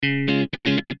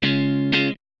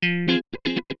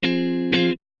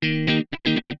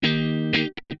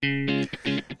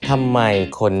ทำไม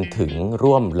คนถึง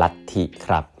ร่วมลัทธิค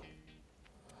รับ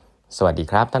สวัสดี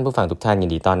ครับท่านผู้ฟังทุกท่านยิ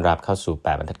นดีต้อนรับเข้าสู่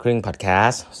8บรรทัดครึ่งพอดแคส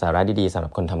ต์สาระดีๆสำหรั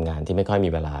บคนทำงานที่ไม่ค่อยมี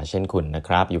เวลาเช่นคุณนะค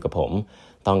รับอยู่กับผม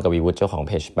ต้องกวีวุฒิเจ้าของเ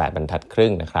พจ8บรรทัดครึ่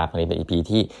งนะครับวันนี้เป็น EP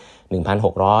ที่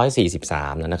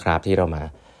1643แล้วนะครับที่เรามา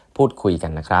พูดคุยกั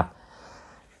นนะครับ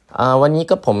วันนี้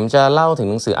ก็ผมจะเล่าถึง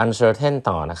หนังสือ Uncertain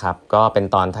ต่อนะครับก็เป็น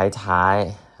ตอนท้าย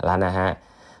ๆแล้วนะฮะ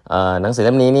หนังสือเ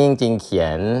ล่มนี้นี่จริงๆเขีย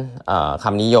นค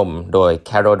ำนิยมโดย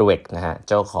Carol Dweck นะฮะ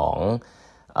เจ้าของ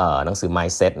หนังสือ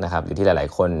Mindset นะครับหรือที่หลาย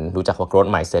ๆคนรู้จักว่า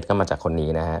Growth Mindset ก็มาจากคนนี้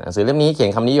นะฮะหนังสือเล่มนี้เขีย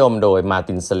นคำนิยมโดย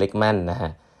Martin Seligman นะฮ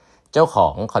ะเจ้าขอ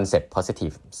ง Concept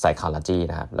Positive Psychology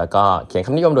นะครับแล้วก็เขียนค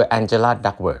ำนิยมโดย Angela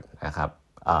Duckworth นะครับ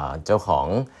เจ้าของ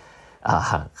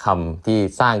คำที่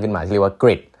สร้างขึ้นมาที่เรียกว่า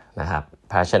Grit นะครับ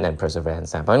Passion and Perseverance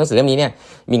เพราะหนังสือเล่มนี้เนี่ย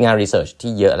มีงาน research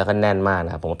ที่เยอะแล้วก็แน่นมากน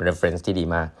ะครับผมเป็น reference ที่ดี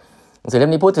มากหนังสือเล่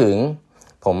มนี้พูดถึง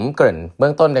ผมเกริ่นเบื้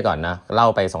องต้นไปก่อนนะเล่า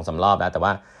ไป 2-3 รอบแล้วแต่ว่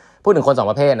าพูดถึงคน2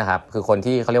ประเภทนะครับคือคน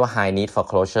ที่เขาเรียกว่า high need for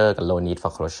closure กับ low need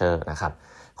for closure นะครับ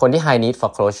คนที่ high need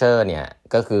for closure เนี่ย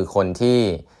ก็คือคนที่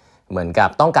เหมือนกับ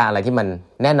ต้องการอะไรที่มัน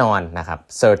แน่นอนนะครับ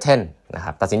certain นะค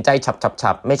รับตัดสินใจ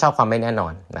ฉับไม่ชอบความไม่แน่นอ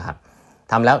นนะครับ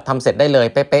ทำแล้วทำเสร็จได้เลย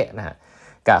เป๊ะๆนะฮะ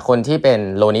กับคนที่เป็น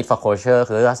low need for closure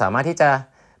คือสามารถที่จะ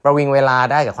ประวิงเวลา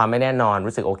ได้กับความไม่แน่นอน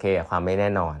รู้สึกโอเคกับความไม่แน่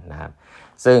นอนนะครับ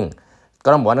ซึ่ง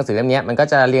ก็ต้องบอกว่าหนังสือเล่มนี้มันก็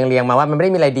จะเรียงมาว่ามันไม่ไ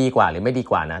ด้มีอะไรดีกว่าหรือไม่ดี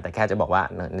กว่านะแต่แค่จะบอกว่า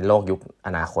ในโลกยุคอ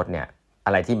นาคตเนี่ยอ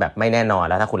ะไรที่แบบไม่แน่นอน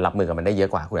แล้วถ้าคุณรับมือกับมันได้เยอะ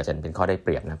กว่าคุณอาจจะเป็นข้อได้เป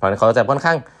รียบนะเพราะเขาจะค่อน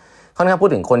ข้างพูด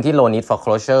ถึงคนที่ low need for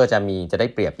closure จะได้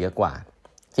เปรียบเยอะกว่า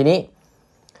ทีนี้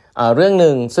เรื่องนึ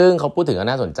งซึ่งเขาพูดถึงก็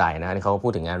น่าสนใจนะนี่เขาพู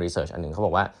ดถึงงาน research อันนึงเขาบ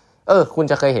อกว่าคุณ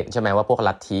จะเคยเห็นใช่ไหมว่าพวก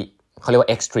ลัทธิเขาเรียกว่า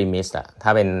extremist อะถ้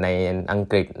าเป็นในอัง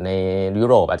กฤษในยุ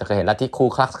โรปอาจจะเคยเห็นลัทธิคู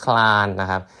คลักคลานนะ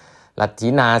ครับลัทธิ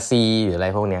นาซีหรืออะไร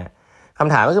พวกเนี้ยค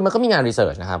ำถามก็คือมันก็มีงานรีเสิ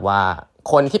ร์ชนะครับว่า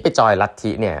คนที่ไปจอยลัท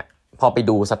ธิเนี่ยพอไป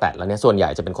ดูสแตทแล้วเนี่ยส่วนใหญ่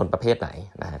จะเป็นคนประเภทไหน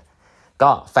นะฮะก็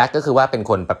แฟกต์ก็คือว่าเป็น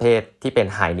คนประเภทที่เป็น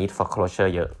high need for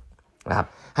closure เยอะนะครับ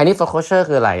high need for closure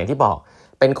คืออะไรอย่างที่บอก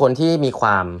เป็นคนที่มีคว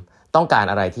ามต้องการ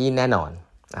อะไรที่แน่นอน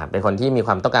เป็นคนที่มีค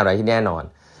วามต้องการอะไรที่แน่นอน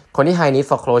คนที่ high need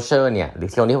for closure เนี่ยหรือ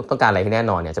คนที่ต้องการอะไรที่แน่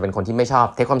นอนเนี่ยจะเป็นคนที่ไม่ชอบ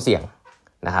เทคความเสี่ยง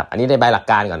นะครับอันนี้ในใบหลัก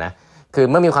การก่อนนะคือ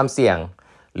เมื่อมีความเสี่ยง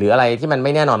หรืออะไรที่มันไ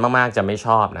ม่แน่นอนมากๆจะไม่ช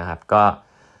อบนะครับก็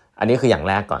อันนี้คืออย่าง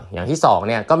แรกก่อนอย่างที่2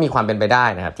เนี่ยก็มีความเป็นไปได้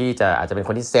นะครับที่อาจจะเป็นค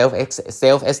นที่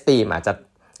self esteem อา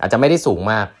จจะไม่ได้สูง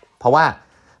มากเพราะว่า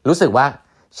รู้สึกว่า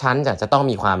ฉันจะต้อง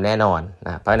มีความแน่นอนน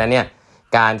ะเพราะฉะนั้นเนี่ย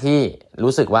การที่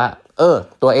รู้สึกว่า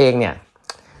ตัวเองเนี่ย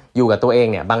อยู่กับตัวเอง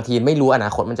เนี่ยบางทีไม่รู้อนา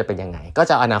คตมันจะเป็นยังไงก็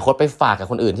จะเอาอนาคตไปฝากกับ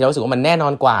คนอื่นที่เรารู้สึกว่ามันแน่นอ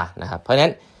นกว่านะครับเพราะฉะนั้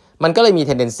นมันก็เลยมี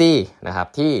tendency นะครับ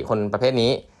ที่คนประเภท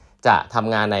นี้จะท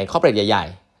ำงานในคอร์ปอเรทใหญ่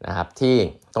ๆนะครับที่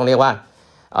ต้องเรียกว่า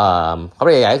คอร์ปอ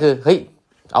เรทใหญ่ก็คือเฮ้ย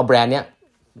เอาแบรนด์เนี้ย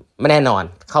ไม่แน่นอน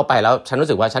เข้าไปแล้วฉันรู้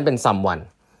สึกว่าฉันเป็น someone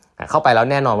เข้าไปแล้ว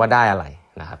แน่นอนว่าได้อะไร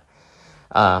นะครับ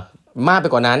มากไป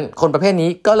กว่านั้นคนประเภทนี้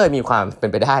ก็เลยมีความเป็น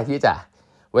ไปได้ที่จะ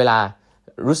เวลา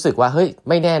รู้สึกว่าเฮ้ย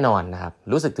ไม่แน่นอนนะครับ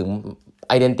รู้สึกถึง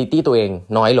identity ตัวเอง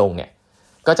น้อยลงเนี่ย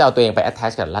ก็จะเอาตัวเองไป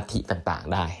attach กับลัทธิต่าง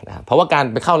ๆได้นะครับเพราะว่าการ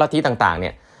ไปเข้าลัทธิต่างๆเ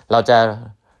นี่ยเราจะ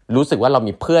รู้สึกว่าเรา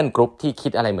มีเพื่อนกลุ่มที่คิ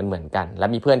ดอะไรเหมือนกันและ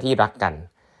มีเพื่อนที่รักกัน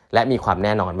และมีความแ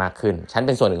น่นอนมากขึ้นฉันเ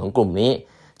ป็นส่วนหนึ่งของกลุ่มนี้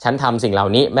ฉันทำสิ่งเหล่า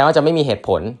นี้แม้ว่าจะไม่มีเหตุผ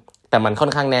ลแต่มันค่อ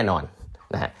นข้างแน่นอน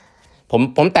นะฮะ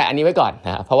ผมแตะอันนี้ไว้ก่อนน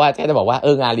ะเพราะว่าแค่จะบอกว่า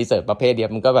งานรีเสิร์ชประเภทเดียว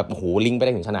มันก็แบบโอ้โหลิงก์ไปไ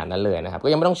ด้ถึงขนาดนั้นเลยนะครับก็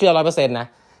ยังไม่ต้องเชื่อ 100% นะ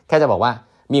แค่จะบอกว่า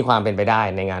มีความเป็นไปได้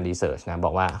ในงานรีเสิร์ชนะบ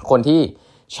อกว่าคนที่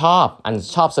ช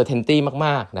อบcertainty ม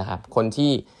ากๆนะครับคน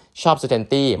ที่ชอบ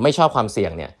certainty ไม่ชอบความเสี่ย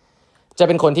งเนี่ยจะเ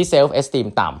ป็นคนที่ self esteem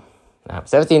ต่ำนะครับ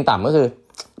self esteem ต่ำก็คือ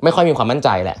ไม่ค่อยมีความมั่นใจ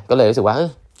แหละก็เลยรู้สึกว่า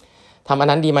ทำอัน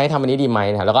นั้นดีไหมทำอันนี้ดีไหม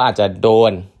นะแล้วก็อาจจะโด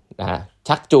นนะฮะ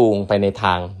ชักจูงไปในท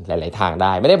างหลายๆทางไ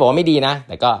ด้ไม่ได้บอกว่าไม่ดีนะแ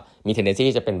ต่ก็มี tendency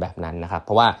จะเป็นแบบนั้นนะครับเพ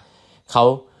ราะว่าเขา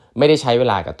ไม่ได้ใช้เว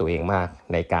ลากับตัวเองมาก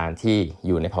ในการที่อ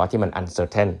ยู่ในภาวะที่มัน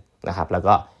uncertain นะครับแล้ว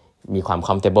ก็มีความ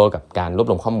comfortable กับการรวบ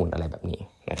รวมข้อมูลอะไรแบบนี้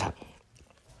นะครับ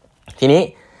ทีนี้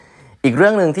อีกเรื่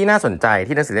องนึงที่น่าสนใจ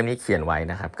ที่หนังสือเล่มนี้เขียนไว้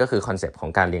นะครับก็คือคอนเซปต์ของ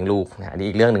การเลี้ยงลูกนะอันนี้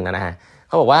อีกเรื่องนึงนะฮะเ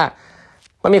ขาบอกว่า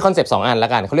มันมีคอนเซปต์2อันละ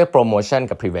กันเขาเรียก promotion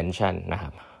กับ prevention นะครั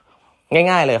บ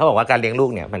ง่ายๆเลยเขาบอกว่าการเลี้ยงลูก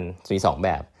เนี่ยมันมี2แบ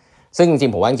บซึ่งจริ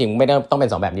งๆผมว่าจริงๆไม่ต้องเป็น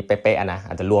2แบบนี้เป๊ะๆนะ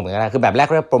อาจจะรวมกันก็ได้คือแบบแรก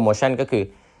เรียก promotion ก็คือ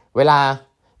เวลา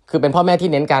คือเป็นพ่อแม่ที่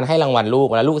เน้นการให้รางวัลลูก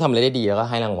เวลาลูกทำอะไรได้ดีแล้วก็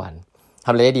ให้รางวัลท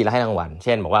ำอะไรได้ดีแล้วให้รางวัลเ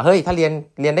ช่นบอกว่าเฮ้ยถ้าเรีย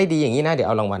นได้ดีอย่างนี้นะเดี๋ยวเ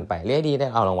อารางวัลไปเรียนได้ดีได้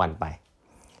เอารางวัลไป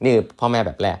นี่คือพ่อแม่แ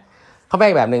บบแรกพ่อแม่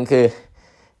แบบนึงคือ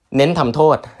เน้นทำโท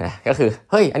ษนะก็คือ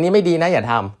เฮ้ยอันนี้ไม่ดีนะอย่า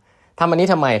ทำอันนี้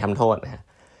ทำไมทำโทษนะ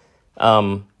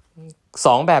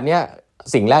2แบบเนี้ย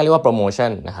สิ่งแรกเรียกว่าโปรโมชั่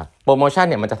นนะครับโปรโมชั่น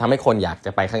เนี่ยมันจะทำให้คนอยากจ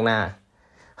ะไปข้างหน้า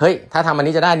เฮ้ยถ้าทำอัน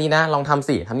นี้จะได้นี้นะลองทำ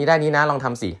สิทำนี้ได้นี้นะลองท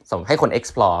ำสิส่งให้คน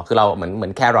explore คือเราเหมือ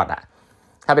นแครอทอะ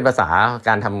ถ้ าเป็นภาษาก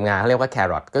ารทำงานเขาเรียกว่าแค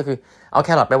รอทก็คือเอาแค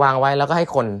รอทไปวางไว้แล้วก็ให้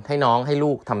คนให้น้องให้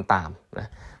ลูกทำตามนะ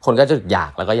คนก็จะอยา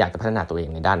กแล้วก็อยากจะพัฒนาตัวเอง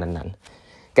ในด้านนั้น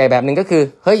ๆไก่แบบนึงก็คือ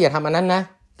เฮ้ยอย่าทำอันนั้นนะ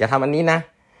อย่าทำอันนี้นะ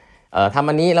ทำ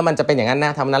อันนี้แล้วมันจะเป็นอย่างนั้นน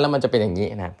ะทำนั้นแล้วมันจะเป็นอย่างนี้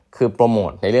นะคือโปรโม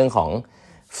ทในเรื่องของ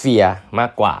เฟียร์มา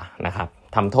กกว่านะครับ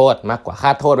ทำโทษมากกว่าค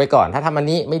าดโทษไว้ก่อนถ้าทำอัน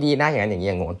นี้ไม่ดีนะอย่างนั้นอย่างนี้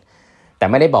อย่างโน้นแต่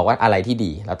ไม่ได้บอกว่าอะไรที่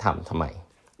ดีแล้วทำไม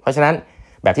เพราะฉะนั้น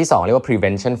แบบที่2เรียกว่า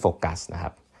prevention focus นะครั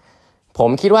บผม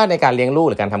คิดว่าในการเลี้ยงลูก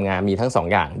หรือการทำงานมีทั้ง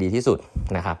2อย่างดีที่สุด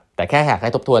นะครับแต่แค่อยากให้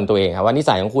ทบทวนตัวเองครับว่านิ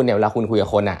สัยของคุณเนี่ยเวลาคุณคุยกับ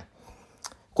คนอ่ะ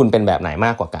คุณเป็นแบบไหนม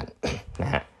ากกว่ากัน นะ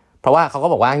ฮะเพราะว่าเขาก็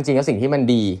บอกว่าจริงๆแล้วสิ่งที่มัน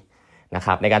ดีนะค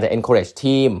รับในการจะ encourage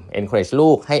team encourage ลู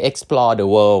กให้ explore the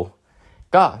world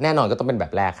ก็แน่นอนก็ต้องเป็นแบ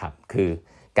บแรกครับคือ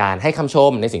การให้คำช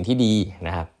มในสิ่งที่ดีน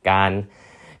ะครับกา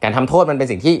รทำโทษมันเป็น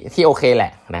สิ่งที่โอเคแหล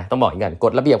ะนะต้องบอกอย่างกันก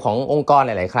ฎระเบียบขององค์กรห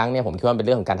ลายๆครั้งเนี่ยผมคิดว่าเป็นเ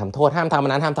รื่องของการทำโทษห้ามทำอั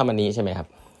นนั้นห้ามทำอันนี้ใช่ไหมครับ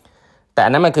แต่อั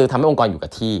นนั้นมันคือทำให้องค์กรอยู่กั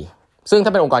บที่ซึ่งถ้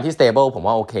าเป็นองค์กรที่ stable ผม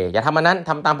ว่าโอเคอย่าทำอันนั้น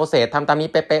ทำตามโปรเซสทำตามนี้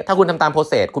เป๊ะๆถ้าคุณทำตามโปร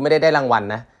เซสคุณไม่ได้รางวัล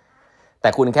นะแต่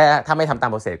คุณแค่ถ้าไม่ทำตา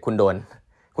มโปรเซสคุณโดน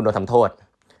ทำโทษ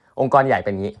องค์กรใหญ่เป็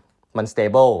นอย่างนี้มัน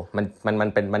stable มัน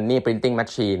เป็น money printing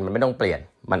machine มันไม่ต้องเปลี่ยน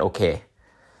มันโอเค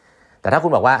แต่ถ้าคุ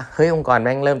ณบอกว่าเฮ้ยองค์กรแ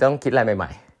ม่งเริ่มต้องคิดอะไรให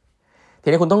ม่ๆที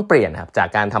นี้คุณต้องเปลี่ยนครับจาก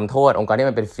การทำโทษองค์กรที่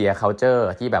มันเป็น fear culture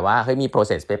ที่แบบว่าเฮ้ยมี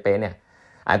process เป๊ะๆเนี่ย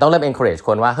อาจต้องเริ่ม encourage ค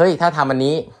นว่าเฮ้ยถ้าทำอัน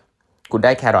นี้คุณไ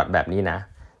ด้แครอทแบบนี้นะ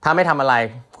ถ้าไม่ทำอะไร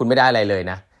คุณไม่ได้อะไรเลย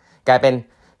นะกลายเป็น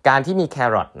การที่มีแค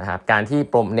รอทนะครับการที่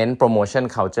เน้น promotion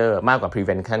culture มากกว่า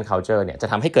prevention culture เนี่ยจะ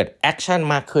ทำให้เกิด action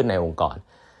มากขึ้นในองค์กร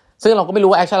ซึ่งเราก็ไม่รู้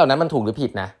ว่า action เหล่านั้นมันถูกหรือผิ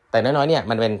ดนะแต่น้อยๆเนี่ย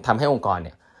มันเป็นทำให้องค์กรเ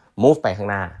นี่ย move ไปข้าง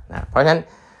หน้านะเพราะฉะนั้น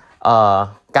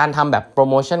การทำแบบ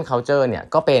promotion culture เนี่ย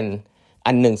ก็เป็น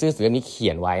อันหนึ่งซึ่งสื่อนี้เขี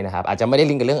ยนไว้นะครับอาจจะไม่ได้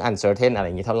ลิงก์กับเรื่อง uncertain อะไรอ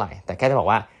ย่างนี้เท่าไหร่แต่แค่จะบอก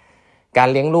ว่าการ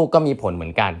เลี้ยงลูกก็มีผลเหมื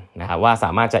อนกันนะครับว่าส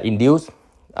ามารถจะ induce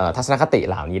ทัศนคติ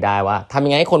เหล่านี้ได้ว่าทำยั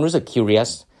งไงให้คนรู้สึก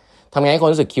curious ทำยังไงให้ค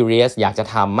นรู้สึก curious อยากจะ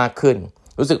ทำมากขึ้น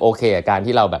รู้สึกโอเคกับการ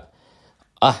ที่เราแบบ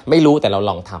ไม่รู้แต่เรา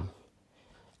ลองท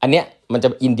ำอันเนี้ยมันจะ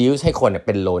induce ให้คนเ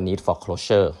ป็น low need for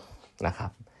closure นะครั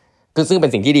บซึ่งเป็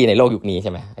นสิ่งที่ดีในโลกยุคนี้ใ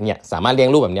ช่ไหมอันเนี้ยสามารถเลี้ยง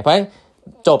ลูกแบบนี้เพราะฉะนั้น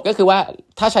จบก็คือว่า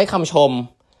ถ้าใช้คำชม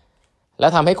แล้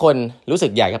วทำให้คนรู้สึ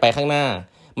กอยากจะไปข้างหน้า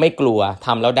ไม่กลัวท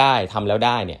ำแล้วได้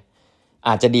เนี่ยอ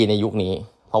าจจะดีในยุคนี้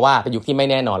เพราะว่าเป็นยุคที่ไม่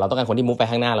แน่นอนเราต้องการคนที่มุ่งไป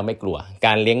ข้างหน้าเราไม่กลัวก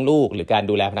ารเลี้ยงลูกหรือการ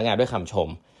ดูแลพนักงานด้วยคำชม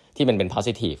ที่เป็น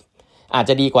positive อาจ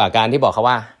จะดีกว่าการที่บอกเขา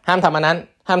ว่าห้ามทำอันนั้น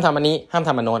ห้ามทำอันนี้ห้ามท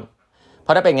ำอันโน้นเพร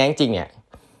าะถ้าเป็นงั้นจริงเนี่ย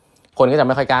คนก็จะไ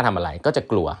ม่ค่อยกล้าทำอะไรก็จะ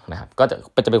กลัวนะครับก็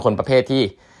จะเป็นคนประเภทที่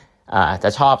จะ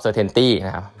ชอบ certainty น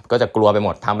ะครับก็จะกลัวไปหม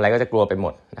ดทำอะไรก็จะกลัวไปหม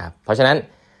ดนะครับเพราะฉะนั้น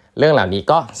เรื่องเหล่านี้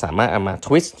ก็สามารถเอามา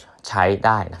twist ใช้ไ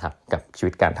ด้นะครับกับชี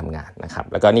วิตการทำงานนะครับ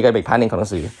แล้วก็นี่ก็เป็นอีกพาร์ทนึงของหนั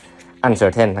งสือ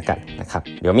uncertain ละกันนะครับ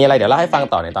เดี๋ยวมีอะไรเดี๋ยวเล่าให้ฟัง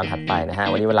ต่อในตอนถัดไปนะฮะ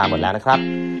วันนี้เวลาหมดแล้วนะครับ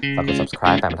ฝากกด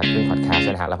subscribe ตามบรรทัดครึ่ง podcast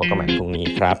นะฮะแล้วพบกันใหม่พรุ่งนี้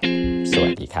ครับสวั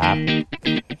สดีครั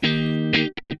บ